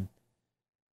this one.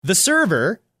 The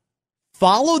server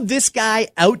followed this guy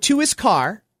out to his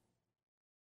car,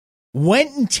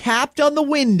 went and tapped on the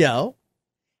window,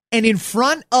 and in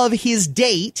front of his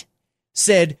date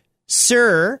said,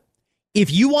 "Sir,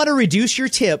 if you want to reduce your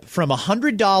tip from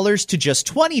 $100 to just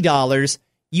 $20,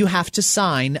 you have to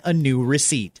sign a new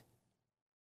receipt."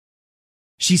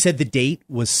 She said the date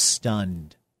was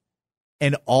stunned.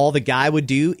 And all the guy would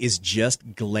do is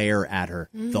just glare at her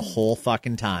the whole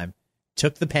fucking time.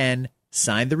 Took the pen,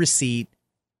 signed the receipt,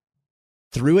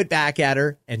 threw it back at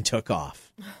her, and took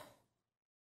off.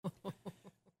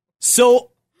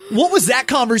 So what was that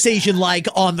conversation like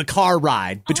on the car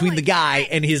ride between the guy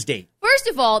and his date? First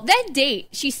of all, that date,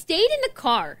 she stayed in the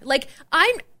car. Like,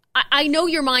 I know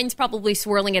your mind's probably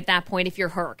swirling at that point if you're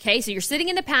her, okay? So you're sitting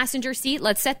in the passenger seat.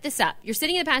 Let's set this up. You're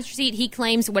sitting in the passenger seat. He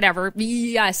claims whatever.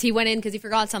 Yes, he went in because he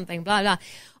forgot something, blah, blah.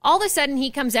 All of a sudden, he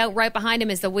comes out right behind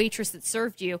him as the waitress that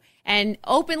served you and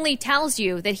openly tells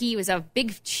you that he was a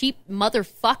big, cheap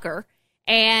motherfucker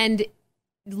and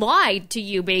lied to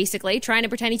you, basically, trying to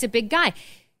pretend he's a big guy.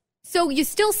 So you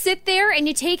still sit there and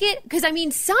you take it? Because, I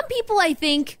mean, some people, I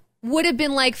think, would have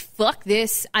been like, fuck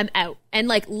this, I'm out, and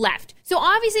like left. So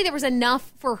obviously there was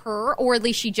enough for her, or at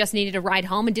least she just needed a ride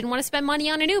home and didn't want to spend money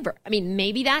on an Uber. I mean,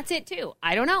 maybe that's it too.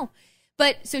 I don't know.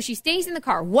 But so she stays in the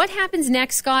car. What happens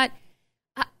next, Scott?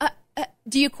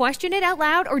 Do you question it out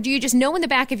loud, or do you just know in the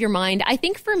back of your mind? I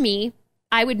think for me,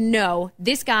 I would know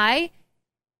this guy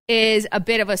is a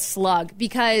bit of a slug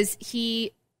because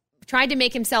he tried to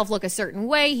make himself look a certain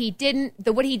way. He didn't.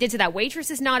 What he did to that waitress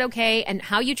is not okay. And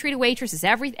how you treat a waitress is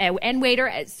and waiter,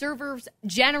 as servers,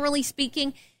 generally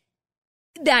speaking,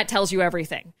 that tells you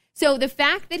everything. So the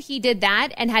fact that he did that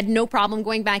and had no problem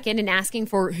going back in and asking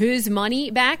for his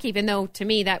money back, even though to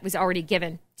me that was already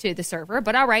given to the server,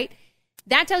 but all right,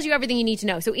 that tells you everything you need to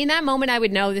know. So in that moment, I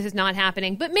would know this is not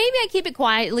happening, but maybe I keep it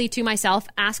quietly to myself,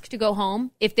 ask to go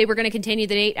home. If they were going to continue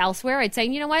the date elsewhere, I'd say,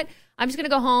 you know what? I'm just going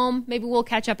to go home. Maybe we'll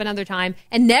catch up another time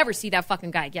and never see that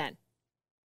fucking guy again.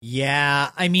 Yeah,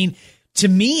 I mean, to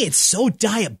me, it's so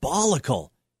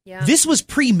diabolical. Yeah. This was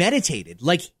premeditated.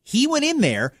 Like, he went in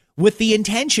there with the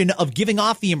intention of giving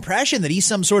off the impression that he's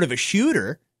some sort of a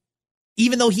shooter,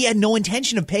 even though he had no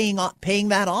intention of paying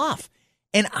that off.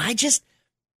 And I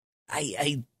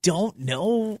don't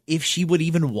know if she would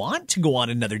even want to go on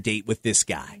another date with this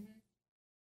guy.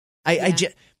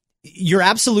 You're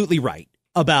absolutely right.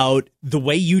 about the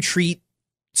way you treat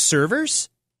servers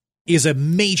is a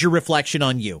major reflection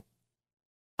on you.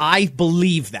 I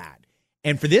believe that.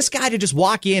 And for this guy to just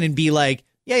walk in and be like,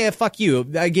 yeah, fuck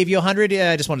you. I gave you 100.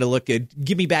 Yeah, I just wanted to look good.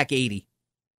 Give me back 80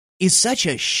 is such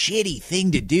a shitty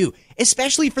thing to do,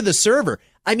 especially for the server.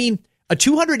 I mean, a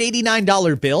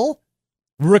 $289 bill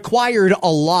required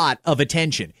a lot of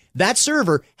attention. That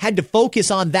server had to focus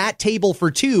on that table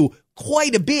for two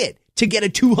quite a bit to get a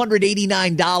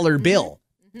 $289 bill.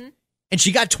 Mm-hmm. And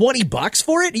she got $20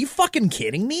 for it? Are you fucking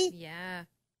kidding me? Yeah.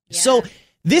 So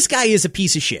this guy is a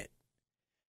piece of shit.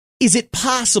 Is it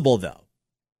possible, though,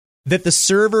 that the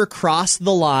server crossed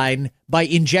the line by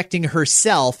injecting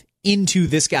herself into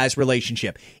this guy's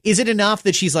relationship? Is it enough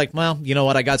that she's like, well, you know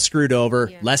what? I got screwed over.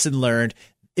 Yeah. Lesson learned.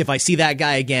 If I see that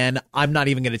guy again, I'm not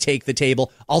even going to take the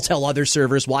table. I'll tell other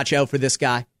servers, watch out for this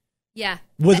guy. Yeah.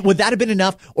 Would that have been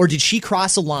enough? Or did she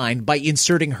cross a line by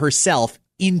inserting herself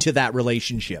into that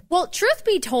relationship? Well, truth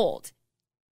be told,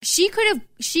 she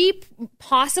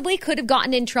possibly could have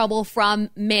gotten in trouble from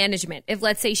management if,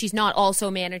 let's say, she's not also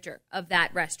manager of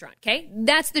that restaurant. Okay.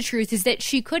 That's the truth, is that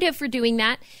she could have for doing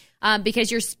that.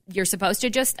 Because you're supposed to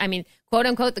just, I mean, quote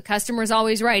unquote, the customer's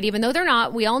always right, even though they're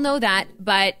not. We all know that,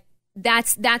 but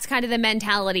that's kind of the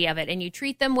mentality of it. And you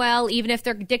treat them well, even if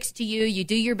they're dicks to you. You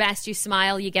do your best, you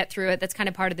smile, you get through it. That's kind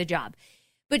of part of the job.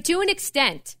 But to an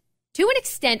extent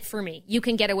for me, you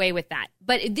can get away with that.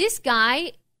 But this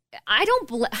guy, I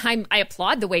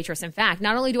applaud the waitress. In fact,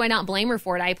 not only do I not blame her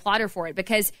for it, I applaud her for it,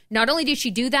 because not only did she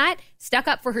do that, stuck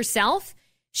up for herself,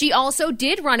 she also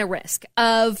did run a risk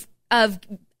of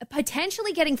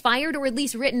potentially getting fired or at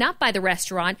least written up by the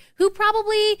restaurant, who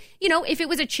probably, if it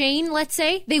was a chain, let's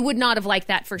say, they would not have liked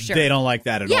that for sure. They don't like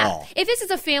that at all. If this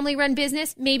is a family-run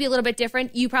business, maybe a little bit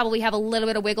different. You probably have a little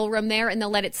bit of wiggle room there, and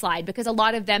they'll let it slide because a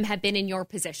lot of them have been in your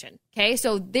position. Okay,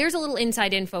 so there's a little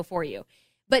inside info for you.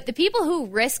 But the people who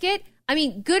risk it, I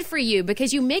mean, good for you,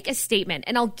 because you make a statement.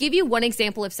 And I'll give you one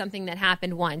example of something that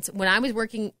happened once when I was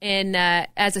working in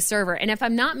as a server. And if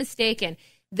I'm not mistaken,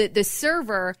 the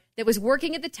server that was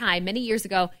working at the time many years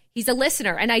ago, he's a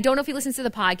listener. And I don't know if he listens to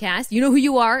the podcast. You know who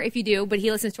you are if you do, but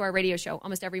he listens to our radio show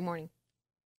almost every morning.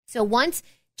 So once,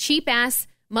 cheap-ass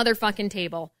motherfucking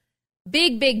table,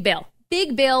 big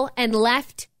bill, and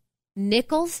left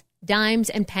nickels, dimes,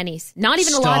 and pennies. Not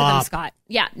even a lot of them, Scott.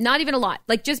 Yeah, not even a lot.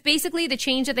 Like, just basically the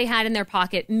change that they had in their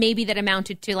pocket, maybe that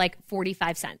amounted to like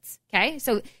 45 cents. Okay?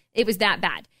 So it was that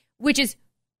bad, which is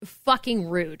fucking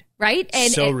rude, right?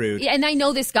 And so rude. And I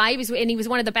know this guy, he was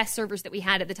one of the best servers that we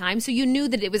had at the time. So you knew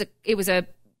that it was a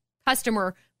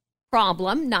customer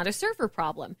problem, not a server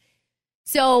problem.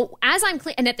 So as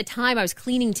and at the time I was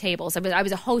cleaning tables. I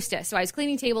was a hostess, so I was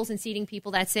cleaning tables and seating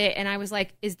people. That's it. And I was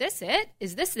like, "Is this it?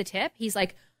 Is this the tip?" He's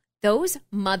like, "Those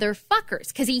motherfuckers,"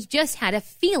 because he just had a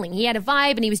feeling. He had a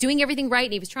vibe, and he was doing everything right,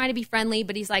 and he was trying to be friendly.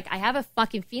 But he's like, "I have a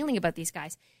fucking feeling about these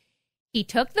guys." He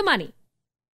took the money.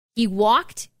 He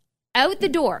walked out the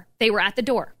door. They were at the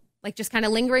door, like just kind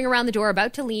of lingering around the door,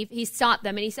 about to leave. He stopped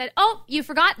them and he said, "Oh, you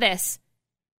forgot this,"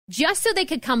 just so they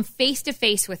could come face to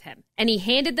face with him. And he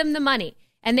handed them the money.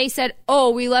 And they said, "Oh,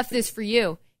 we left this for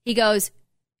you." He goes,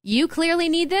 "You clearly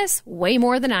need this way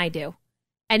more than I do."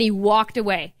 And he walked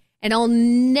away. And I'll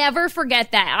never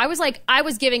forget that. I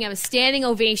was giving him a standing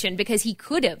ovation, because he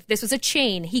could have. This was a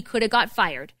chain. He could have got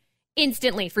fired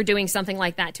instantly for doing something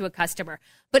like that to a customer.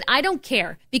 But I don't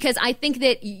care, because I think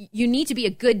that you need to be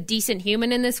a good, decent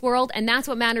human in this world, and that's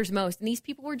what matters most. And these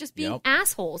people were just being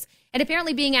assholes, and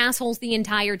apparently being assholes the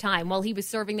entire time while he was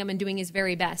serving them and doing his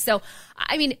very best. So,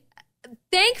 I mean,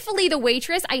 thankfully the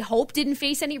waitress, I hope, didn't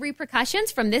face any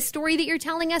repercussions from this story that you're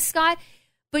telling us, Scott.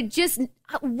 But just,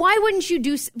 why wouldn't you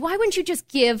just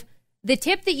give the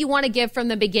tip that you want to give from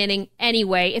the beginning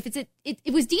anyway? If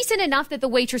it was decent enough that the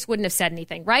waitress wouldn't have said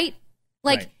anything, right?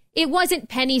 Like, right. It wasn't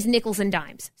pennies, nickels, and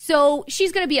dimes. So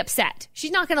she's going to be upset.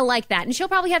 She's not going to like that. And she'll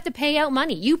probably have to pay out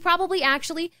money. You probably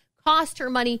actually cost her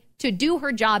money to do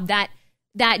her job that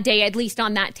day, at least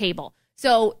on that table.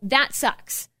 So that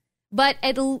sucks. But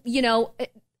at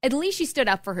least she stood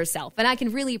up for herself. And I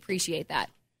can really appreciate that.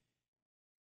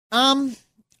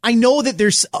 I know that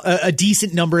there's a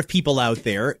decent number of people out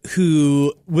there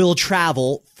who will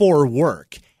travel for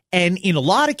work. And in a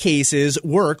lot of cases,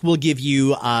 work will give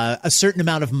you a certain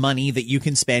amount of money that you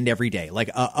can spend every day, like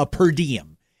a per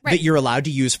diem that you're allowed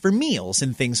to use for meals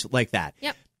and things like that.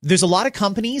 Yep. There's a lot of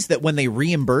companies that when they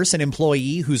reimburse an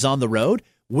employee who's on the road,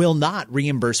 will not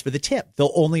reimburse for the tip.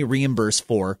 They'll only reimburse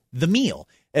for the meal.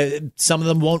 Some of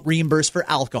them won't reimburse for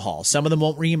alcohol. Some of them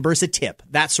won't reimburse a tip,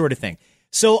 that sort of thing.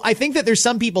 So I think that there's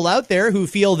some people out there who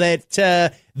feel that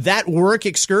that work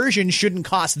excursion shouldn't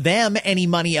cost them any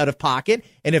money out of pocket.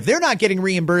 And if they're not getting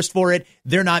reimbursed for it,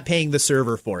 they're not paying the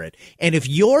server for it. And if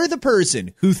you're the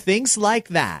person who thinks like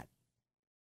that,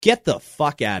 get the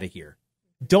fuck out of here.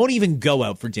 Don't even go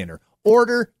out for dinner.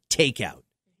 Order takeout.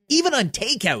 Even on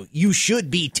takeout, you should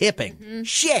be tipping.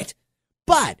 Shit.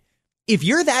 But if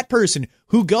you're that person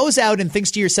who goes out and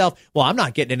thinks to yourself, well, I'm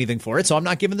not getting anything for it, so I'm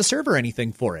not giving the server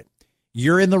anything for it,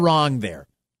 you're in the wrong there.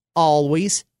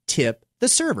 Always tip the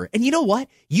server. And you know what?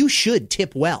 You should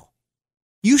tip well.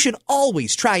 You should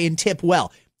always try and tip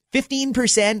well.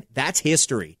 15%, that's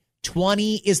history.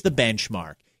 20 is the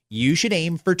benchmark. You should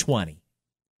aim for 20.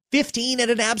 15 at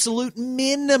an absolute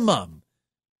minimum.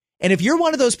 And if you're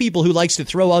one of those people who likes to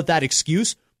throw out that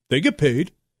excuse, they get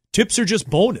paid. Tips are just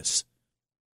bonus.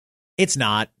 It's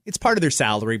not. It's part of their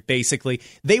salary, basically.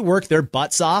 They work their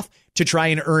butts off to try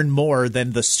and earn more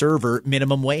than the server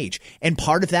minimum wage. And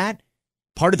part of that,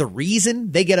 part of the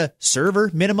reason they get a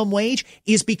server minimum wage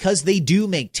is because they do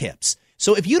make tips.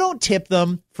 So if you don't tip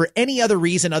them for any other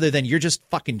reason other than you're just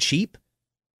fucking cheap,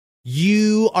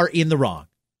 you are in the wrong.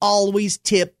 Always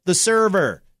tip the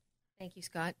server. Thank you,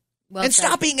 Scott. Well and said.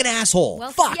 Stop being an asshole.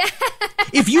 Well, Fuck. yeah.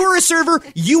 If you were a server,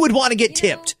 you would want to get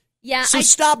tipped. Yeah. So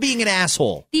stop being an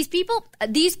asshole. These people,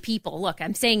 look,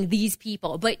 I'm saying these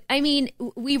people, but I mean,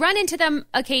 we run into them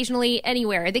occasionally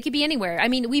anywhere. They could be anywhere. I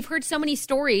mean, we've heard so many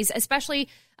stories, especially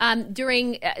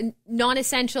during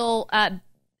non-essential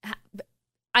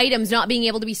items not being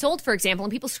able to be sold, for example,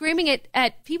 and people screaming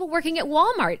at people working at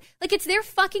Walmart. Like, it's their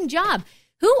fucking job.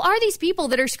 Who are these people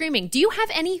that are screaming? Do you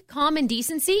have any common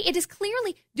decency? It is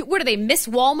clearly, what do they, Miss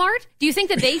Walmart? Do you think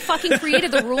that they fucking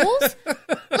created the rules?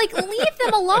 Like, leave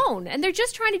them alone. And they're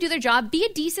just trying to do their job. Be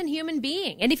a decent human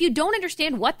being. And if you don't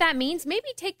understand what that means, maybe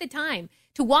take the time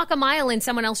to walk a mile in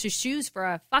someone else's shoes for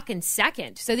a fucking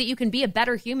second so that you can be a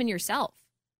better human yourself.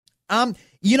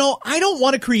 You know, I don't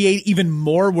want to create even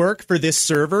more work for this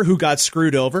server who got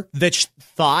screwed over, that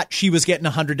thought she was getting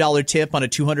a $100 tip on a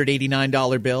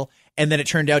 $289 bill. And then it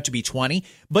turned out to be 20.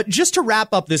 But just to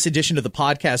wrap up this edition of the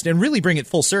podcast and really bring it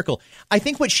full circle, I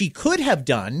think what she could have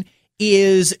done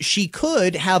is she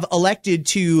could have elected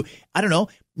to, I don't know,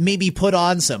 maybe put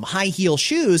on some high heel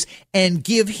shoes and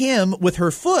give him with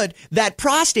her foot that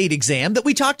prostate exam that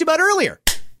we talked about earlier.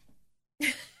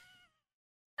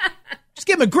 Just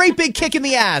give him a great big kick in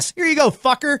the ass. Here you go,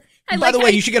 fucker. By the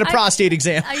way, you should get a prostate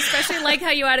exam. I especially like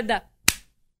how you added the,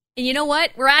 and you know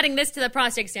what? We're adding this to the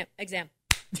prostate exam.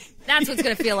 That's what's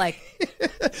going to feel like.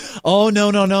 Oh,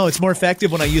 no. It's more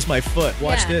effective when I use my foot.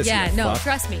 Watch this. Yeah, no,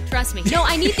 trust me. No,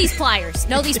 I need these pliers.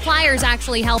 No, these pliers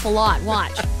actually help a lot.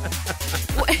 Watch.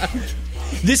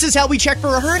 This is how we check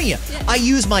for a hernia. Yeah. I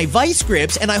use my vice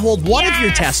grips and I hold one of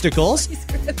your testicles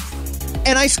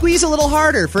and I squeeze a little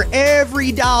harder for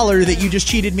every dollar that you just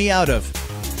cheated me out of.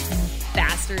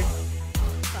 Bastard.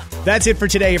 That's it for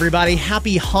today, everybody.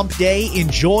 Happy Hump Day.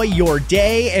 Enjoy your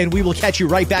day, and we will catch you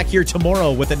right back here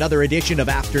tomorrow with another edition of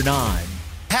After 9.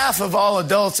 Half of all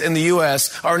adults in the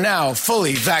U.S. are now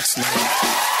fully vaccinated.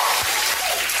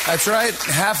 That's right.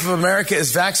 Half of America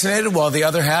is vaccinated while the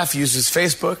other half uses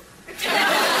Facebook.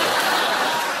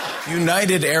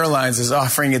 United Airlines is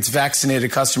offering its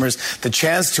vaccinated customers the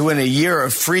chance to win a year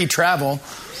of free travel.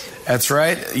 That's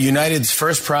right. United's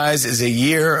first prize is a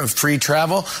year of free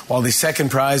travel, while the second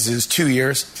prize is 2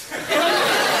 years.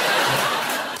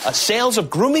 Sales of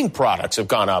grooming products have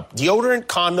gone up. Deodorant,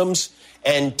 condoms,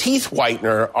 and teeth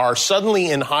whitener are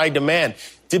suddenly in high demand.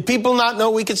 Did people not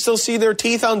know we could still see their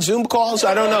teeth on Zoom calls?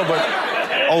 I don't know,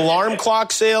 but alarm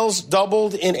clock sales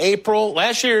doubled in April.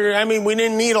 Last year, we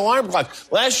didn't need alarm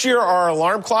clocks. Last year, our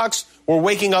alarm clocks were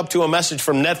waking up to a message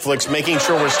from Netflix making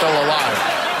sure we're still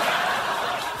alive.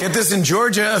 Get this, in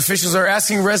Georgia, officials are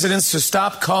asking residents to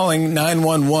stop calling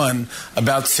 911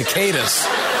 about cicadas.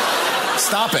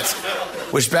 Stop it.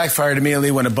 Which backfired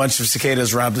immediately when a bunch of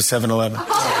cicadas robbed a 7-Eleven.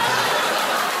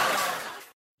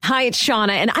 Hi, it's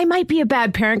Shauna, and I might be a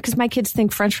bad parent because my kids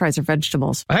think French fries are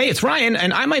vegetables. Hey, it's Ryan,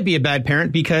 and I might be a bad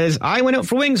parent because I went out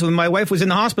for wings when my wife was in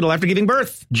the hospital after giving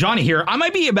birth. Johnny here. I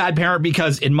might be a bad parent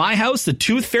because in my house, the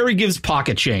tooth fairy gives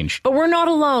pocket change. But we're not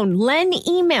alone. Len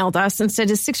emailed us and said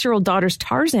his 6-year-old daughter's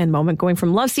Tarzan moment going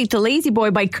from love seat to lazy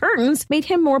boy by curtains made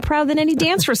him more proud than any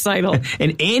dance recital.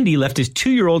 And Andy left his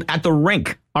 2-year-old at the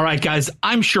rink. All right, guys,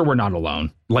 I'm sure we're not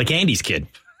alone. Like Andy's kid.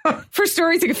 For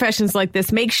stories and confessions like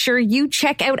this, make sure you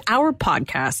check out our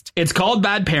podcast. It's called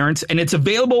Bad Parents, and it's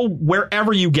available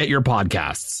wherever you get your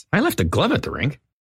podcasts. I left a glove at the rink.